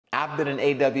I've been an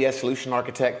AWS solution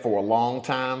architect for a long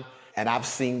time, and I've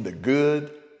seen the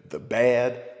good, the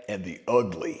bad, and the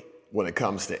ugly when it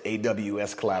comes to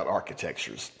AWS cloud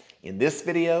architectures. In this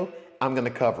video, I'm going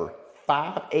to cover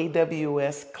 5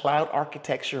 AWS cloud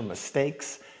architecture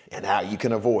mistakes and how you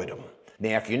can avoid them.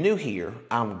 Now, if you're new here,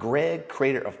 I'm Greg,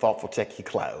 creator of Thoughtful Techie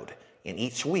Cloud, and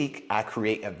each week I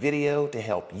create a video to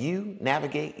help you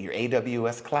navigate your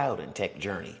AWS cloud and tech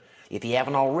journey. If you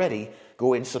haven't already,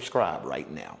 go ahead and subscribe right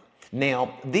now.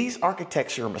 Now, these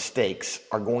architecture mistakes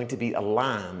are going to be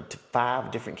aligned to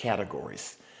 5 different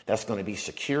categories. That's going to be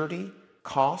security,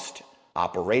 cost,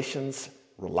 operations,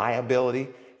 reliability,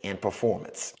 and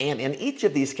performance. And in each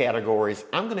of these categories,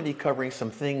 I'm going to be covering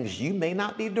some things you may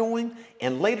not be doing.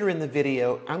 And later in the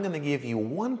video, I'm going to give you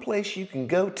one place you can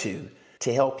go to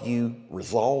help you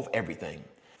resolve everything.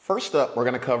 First up, we're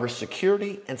going to cover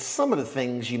security and some of the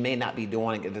things you may not be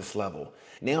doing at this level.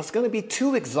 Now, it's going to be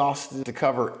too exhaustive to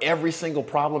cover every single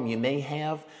problem you may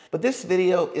have, but this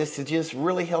video is to just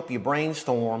really help you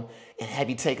brainstorm and have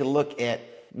you take a look at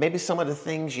maybe some of the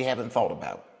things you haven't thought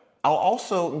about. I'll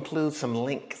also include some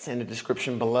links in the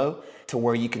description below to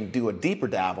where you can do a deeper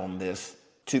dive on this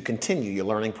to continue your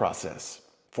learning process.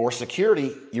 For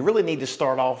security, you really need to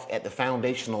start off at the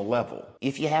foundational level.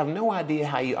 If you have no idea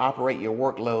how you operate your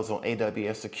workloads on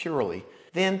AWS securely,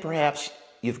 then perhaps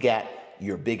you've got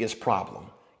your biggest problem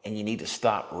and you need to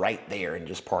stop right there and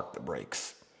just park the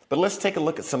brakes. But let's take a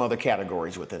look at some other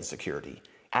categories within security.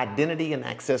 Identity and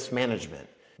access management.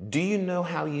 Do you know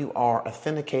how you are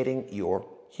authenticating your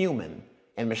human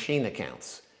and machine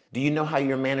accounts? Do you know how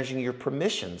you're managing your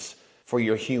permissions for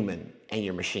your human and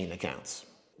your machine accounts?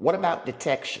 What about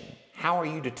detection? How are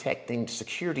you detecting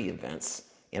security events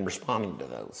and responding to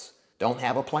those? Don't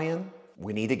have a plan?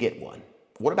 We need to get one.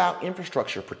 What about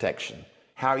infrastructure protection?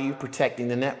 How are you protecting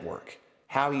the network?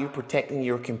 How are you protecting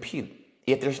your compute?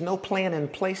 If there's no plan in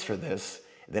place for this,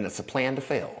 then it's a plan to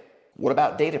fail. What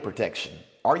about data protection?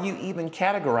 Are you even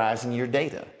categorizing your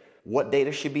data? What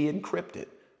data should be encrypted?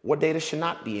 What data should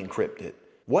not be encrypted?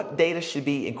 What data should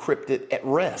be encrypted at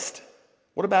rest?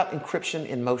 What about encryption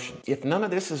in motion? If none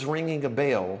of this is ringing a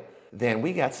bell, then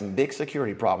we got some big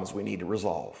security problems we need to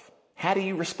resolve. How do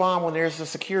you respond when there's a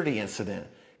security incident?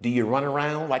 Do you run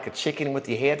around like a chicken with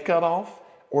your head cut off,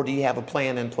 or do you have a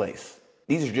plan in place?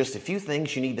 These are just a few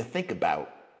things you need to think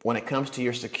about when it comes to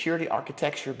your security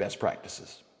architecture best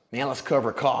practices. Now let's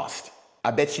cover cost.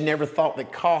 I bet you never thought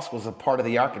that cost was a part of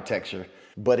the architecture,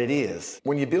 but it is.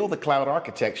 When you build a cloud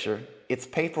architecture, it's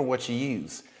pay for what you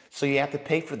use. So you have to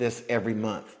pay for this every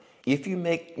month. If you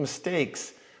make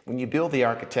mistakes when you build the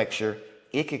architecture,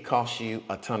 it could cost you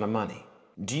a ton of money.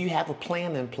 Do you have a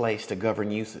plan in place to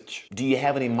govern usage? Do you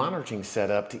have any monitoring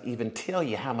set up to even tell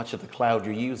you how much of the cloud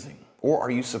you're using? Or are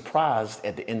you surprised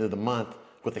at the end of the month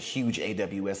with a huge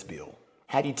AWS bill?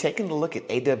 Have you taken a look at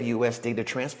AWS data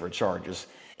transfer charges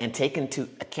and taken into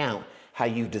account how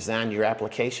you've designed your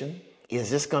application? Is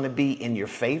this going to be in your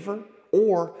favor?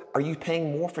 Or are you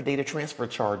paying more for data transfer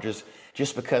charges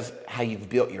just because how you've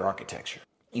built your architecture?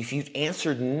 If you've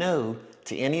answered no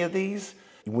to any of these,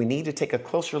 we need to take a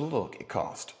closer look at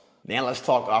cost. Now let's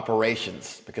talk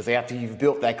operations, because after you've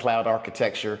built that cloud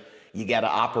architecture, you got to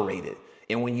operate it.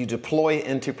 And when you deploy it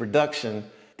into production,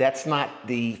 that's not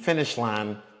the finish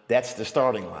line, that's the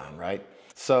starting line, right?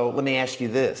 So let me ask you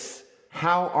this.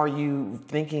 How are you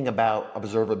thinking about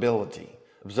observability?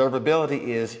 Observability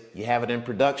is you have it in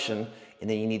production and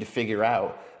then you need to figure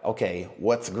out, okay,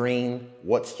 what's green,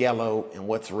 what's yellow, and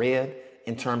what's red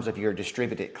in terms of your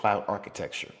distributed cloud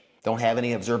architecture. Don't have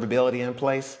any observability in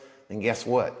place? Then guess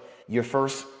what? Your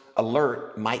first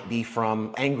alert might be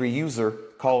from angry user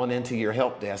calling into your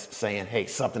help desk saying, hey,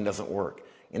 something doesn't work.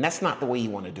 And that's not the way you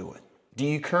want to do it. Do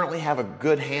you currently have a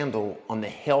good handle on the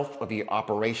health of your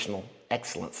operational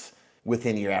excellence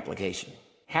within your application?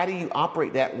 How do you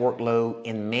operate that workload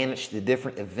and manage the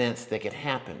different events that could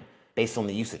happen based on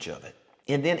the usage of it?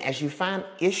 And then as you find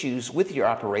issues with your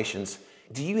operations,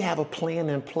 do you have a plan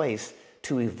in place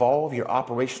to evolve your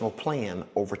operational plan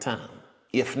over time?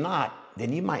 If not,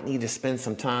 then you might need to spend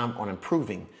some time on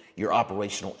improving your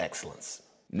operational excellence.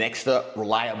 Next up,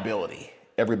 reliability,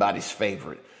 everybody's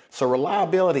favorite. So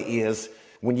reliability is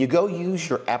when you go use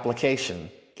your application,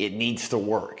 it needs to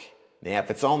work. Now,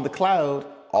 if it's on the cloud,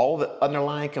 all the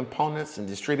underlying components and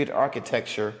distributed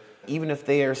architecture, even if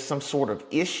there's some sort of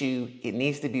issue, it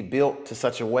needs to be built to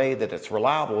such a way that it's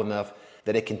reliable enough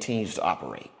that it continues to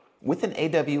operate. Within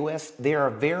AWS, there are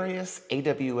various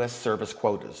AWS service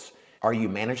quotas. Are you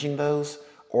managing those?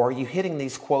 Or are you hitting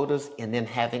these quotas and then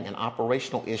having an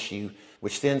operational issue,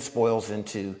 which then spoils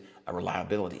into a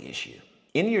reliability issue?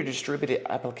 In your distributed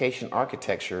application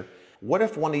architecture, What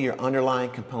if one of your underlying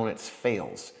components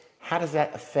fails? How does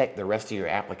that affect the rest of your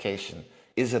application?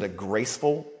 Is it a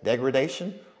graceful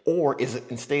degradation, or is it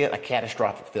instead a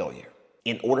catastrophic failure?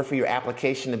 In order for your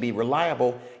application to be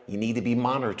reliable, you need to be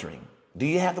monitoring. Do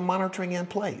you have the monitoring in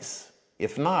place?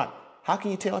 If not, how can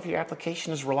you tell if your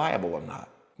application is reliable or not?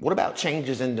 What about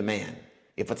changes in demand?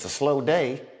 If it's a slow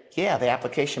day, yeah, the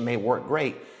application may work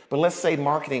great, but let's say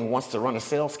marketing wants to run a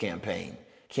sales campaign.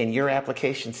 Can your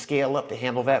application scale up to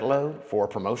handle that load for a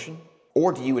promotion?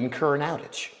 Or do you incur an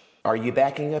outage? Are you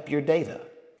backing up your data?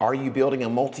 Are you building a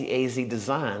multi-AZ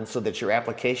design so that your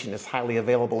application is highly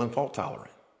available and fault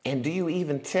tolerant? And do you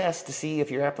even test to see if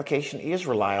your application is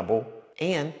reliable?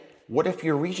 And what if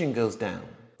your region goes down?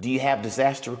 Do you have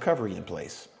disaster recovery in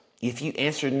place? If you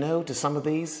answer no to some of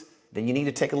these, then you need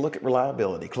to take a look at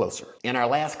reliability closer. In our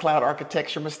last cloud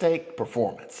architecture mistake,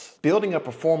 performance. Building a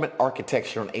performant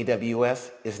architecture on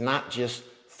AWS is not just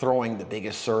throwing the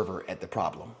biggest server at the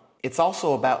problem. It's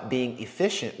also about being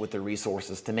efficient with the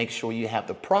resources to make sure you have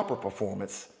the proper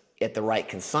performance at the right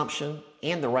consumption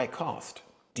and the right cost.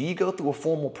 Do you go through a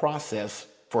formal process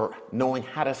for knowing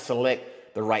how to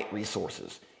select the right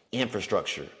resources?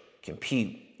 Infrastructure,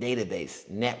 compute,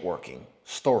 database, networking,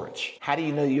 storage. How do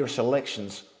you know your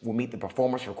selections will meet the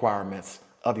performance requirements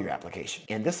of your application?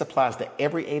 And this applies to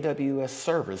every AWS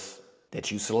service that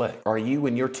you select. Are you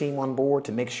and your team on board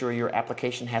to make sure your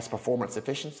application has performance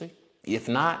efficiency? If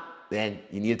not, then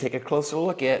you need to take a closer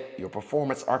look at your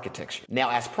performance architecture.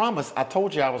 Now, as promised, I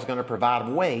told you I was going to provide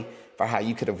a way for how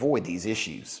you could avoid these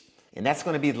issues. And that's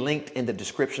going to be linked in the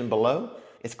description below.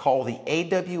 It's called the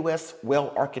AWS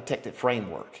Well-Architected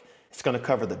Framework. It's going to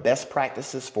cover the best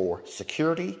practices for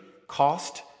security,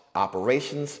 cost,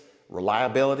 operations,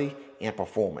 reliability, and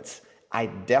performance. I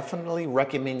definitely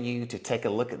recommend you to take a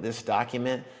look at this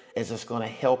document, as it's going to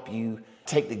help you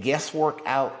take the guesswork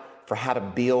out for how to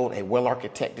build a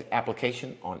well-architected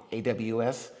application on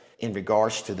AWS in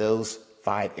regards to those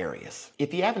 5 areas.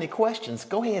 If you have any questions,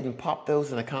 go ahead and pop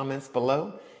those in the comments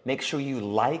below. Make sure you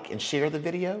like and share the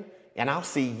video, and I'll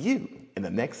see you in the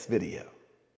next video.